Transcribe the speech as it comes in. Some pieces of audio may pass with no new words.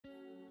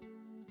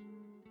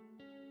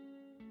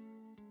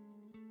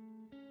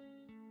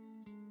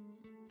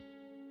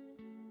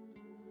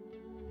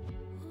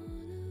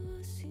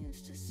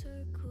just to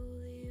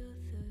circle the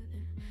other.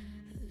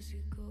 As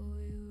you go,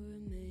 you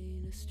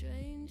remain a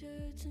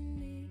stranger to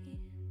me,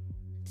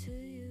 to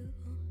you.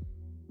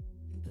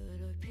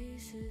 But our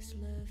pieces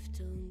left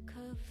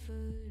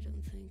uncovered.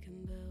 I'm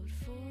thinking about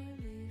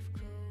four-leaf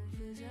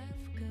clovers.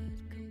 I've got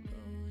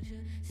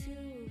composure,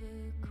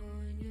 silver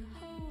coin. You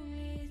hold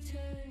me,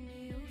 turn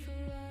me over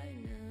right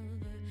now,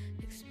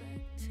 but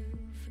expect to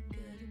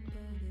forget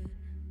about it.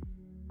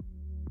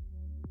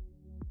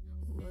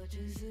 Watch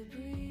as the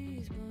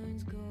breeze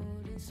burns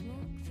golden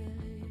smoke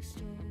that you've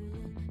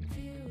stolen.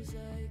 Feels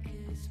like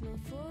it's my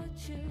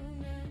fortune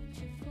that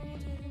you're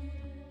folding.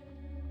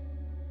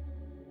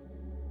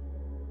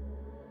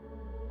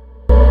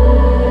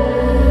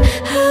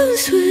 I'm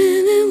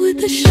swimming with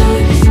the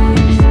sharks.